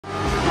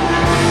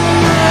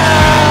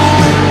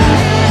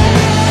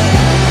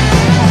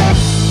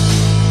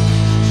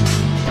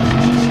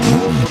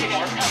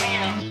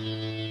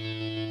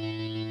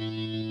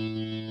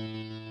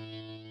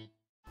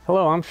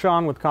I'm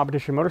Sean with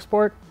Competition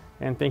Motorsport,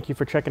 and thank you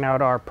for checking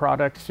out our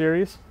product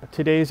series.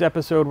 Today's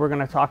episode, we're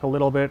going to talk a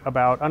little bit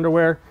about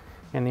underwear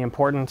and the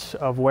importance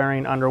of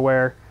wearing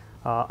underwear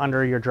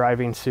under your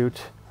driving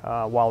suit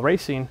while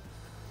racing.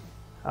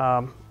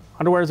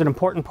 Underwear is an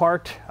important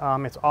part.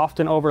 It's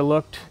often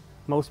overlooked.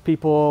 Most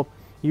people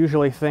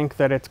usually think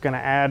that it's going to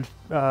add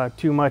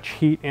too much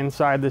heat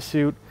inside the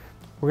suit.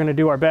 We're going to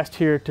do our best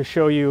here to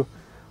show you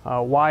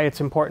why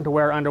it's important to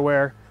wear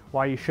underwear,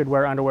 why you should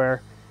wear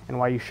underwear, and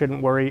why you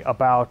shouldn't worry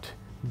about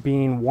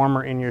being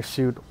warmer in your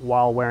suit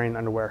while wearing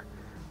underwear.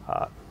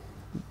 The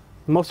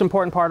most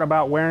important part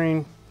about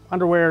wearing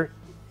underwear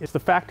is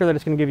the factor that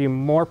it's going to give you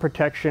more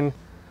protection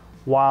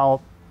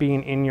while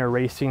being in your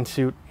racing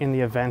suit in the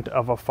event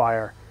of a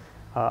fire.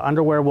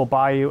 Underwear will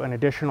buy you an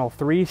additional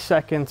 3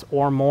 seconds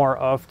or more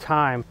of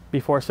time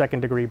before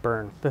second-degree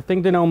burn. The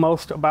thing to know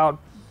most about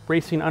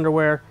racing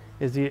underwear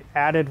is the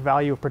added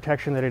value of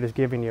protection that it is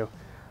giving you.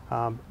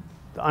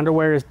 The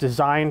underwear is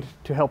designed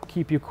to help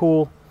keep you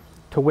cool,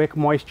 to wick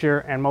moisture,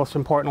 and most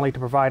importantly, to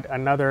provide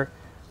another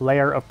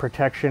layer of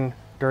protection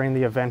during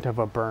the event of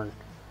a burn.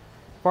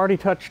 I've already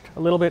touched a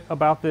little bit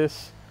about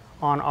this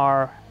on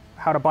our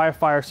How to Buy a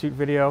Fire Suit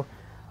video,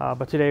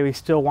 but today we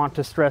still want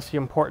to stress the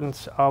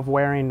importance of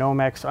wearing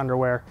Nomex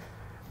underwear.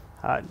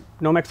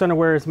 Nomex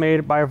underwear is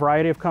made by a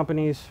variety of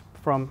companies,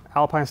 from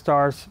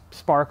Alpinestars,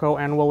 Sparco,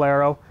 and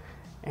Walero,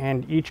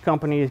 and each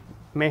company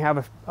may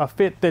have a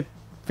fit that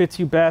fits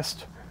you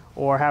best,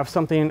 or have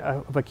something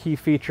of a key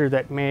feature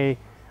that may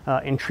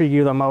intrigue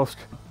you the most.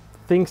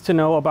 Things to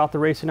know about the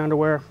racing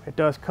underwear: it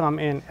does come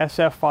in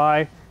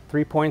SFI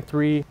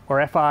 3.3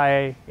 or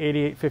FIA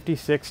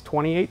 8856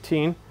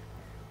 2018.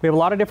 We have a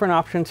lot of different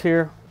options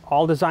here,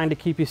 all designed to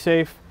keep you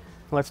safe.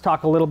 Let's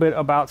talk a little bit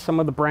about some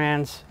of the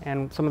brands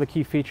and some of the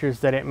key features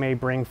that it may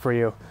bring for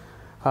you.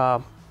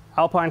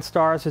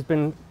 Alpinestars has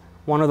been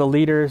one of the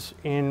leaders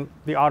in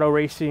the auto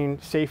racing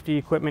safety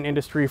equipment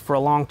industry for a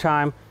long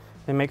time.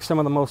 They make some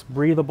of the most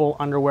breathable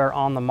underwear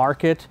on the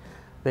market.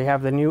 They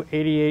have the new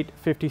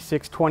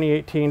 8856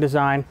 2018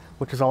 design,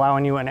 which is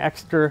allowing you an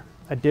extra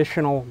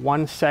additional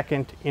 1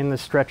 second in the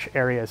stretch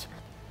areas.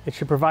 It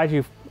should provide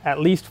you at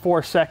least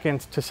 4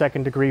 seconds to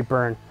second-degree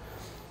burn.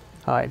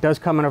 It does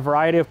come in a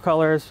variety of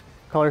colors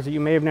that you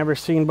may have never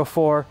seen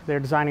before.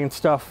 They're designing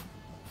stuff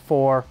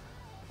for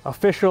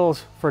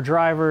officials, for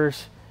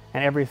drivers,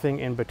 and everything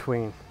in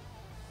between.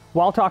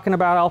 While talking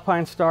about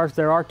Alpinestars,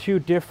 there are two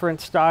different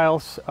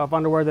styles of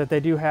underwear that they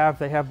do have.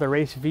 They have the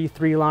Race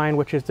V3 line,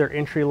 which is their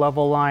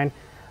entry-level line.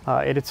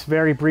 It's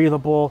very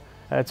breathable,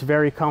 it's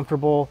very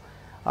comfortable,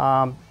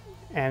 and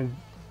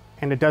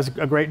it does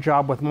a great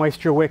job with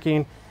moisture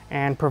wicking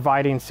and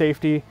providing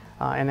safety.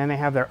 And then they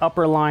have their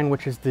upper line,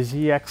 which is the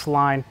ZX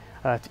line.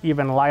 It's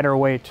even lighter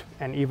weight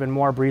and even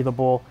more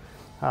breathable.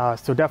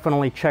 So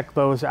definitely check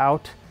those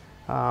out.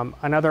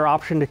 Another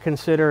option to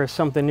consider is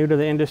something new to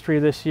the industry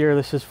this year.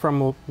 This is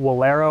from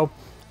Walero.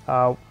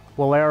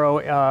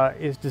 Walero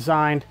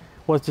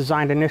was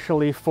designed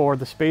initially for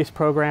the space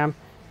program.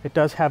 It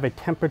does have a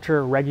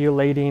temperature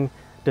regulating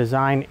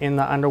design in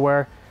the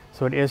underwear,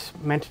 so it is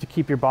meant to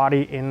keep your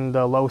body in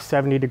the low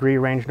 70-degree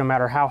range no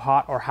matter how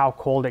hot or how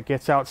cold it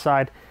gets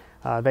outside.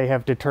 They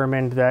have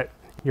determined that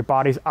your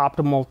body's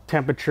optimal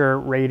temperature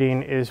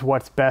rating is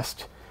what's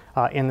best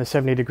in the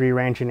 70-degree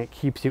range, and it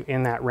keeps you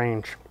in that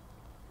range.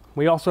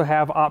 We also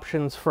have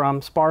options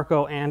from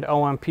Sparco and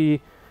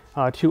OMP,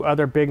 two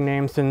other big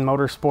names in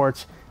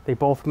motorsports. They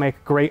both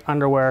make great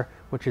underwear,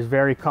 which is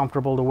very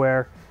comfortable to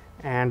wear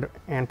and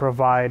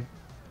provide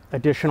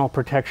additional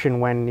protection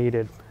when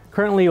needed.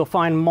 Currently, you'll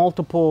find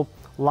multiple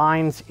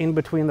lines in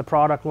between the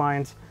product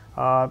lines.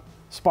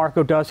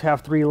 Sparco does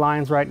have 3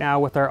 lines right now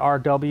with their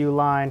RW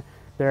line,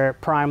 their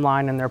Prime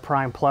line, and their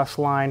Prime Plus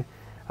line,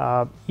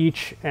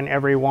 each and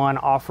every one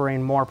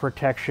offering more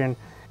protection.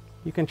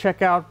 You can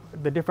check out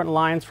the different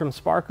lines from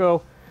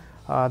Sparco,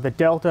 the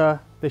Delta,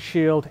 the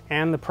Shield,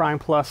 and the Prime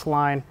Plus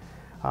line.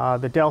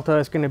 The Delta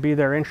is going to be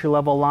their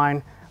entry-level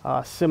line,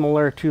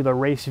 similar to the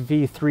Race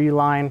V3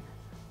 line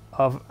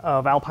of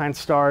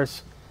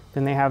Alpinestars.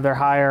 Then they have their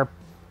higher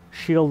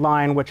Shield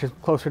line, which is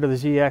closer to the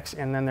ZX,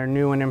 and then their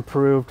new and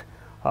improved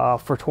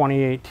for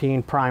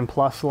 2018 Prime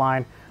Plus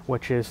line,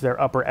 which is their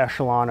upper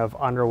echelon of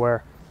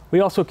underwear. We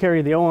also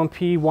carry the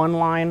OMP 1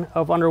 line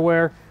of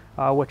underwear,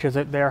 which is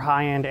their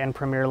high-end and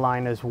premier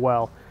line as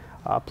well.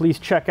 Please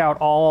check out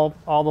all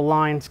the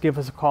lines. Give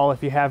us a call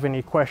if you have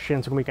any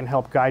questions, and we can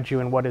help guide you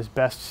in what is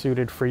best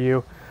suited for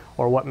you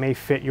or what may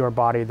fit your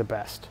body the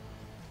best.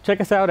 Check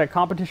us out at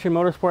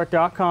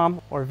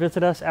competitionmotorsport.com, or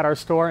visit us at our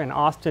store in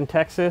Austin,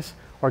 Texas,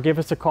 or give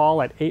us a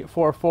call at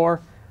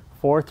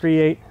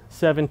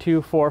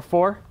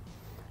 844-438-7244.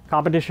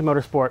 Competition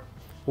Motorsport,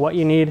 what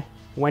you need,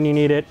 when you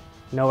need it,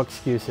 no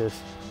excuses.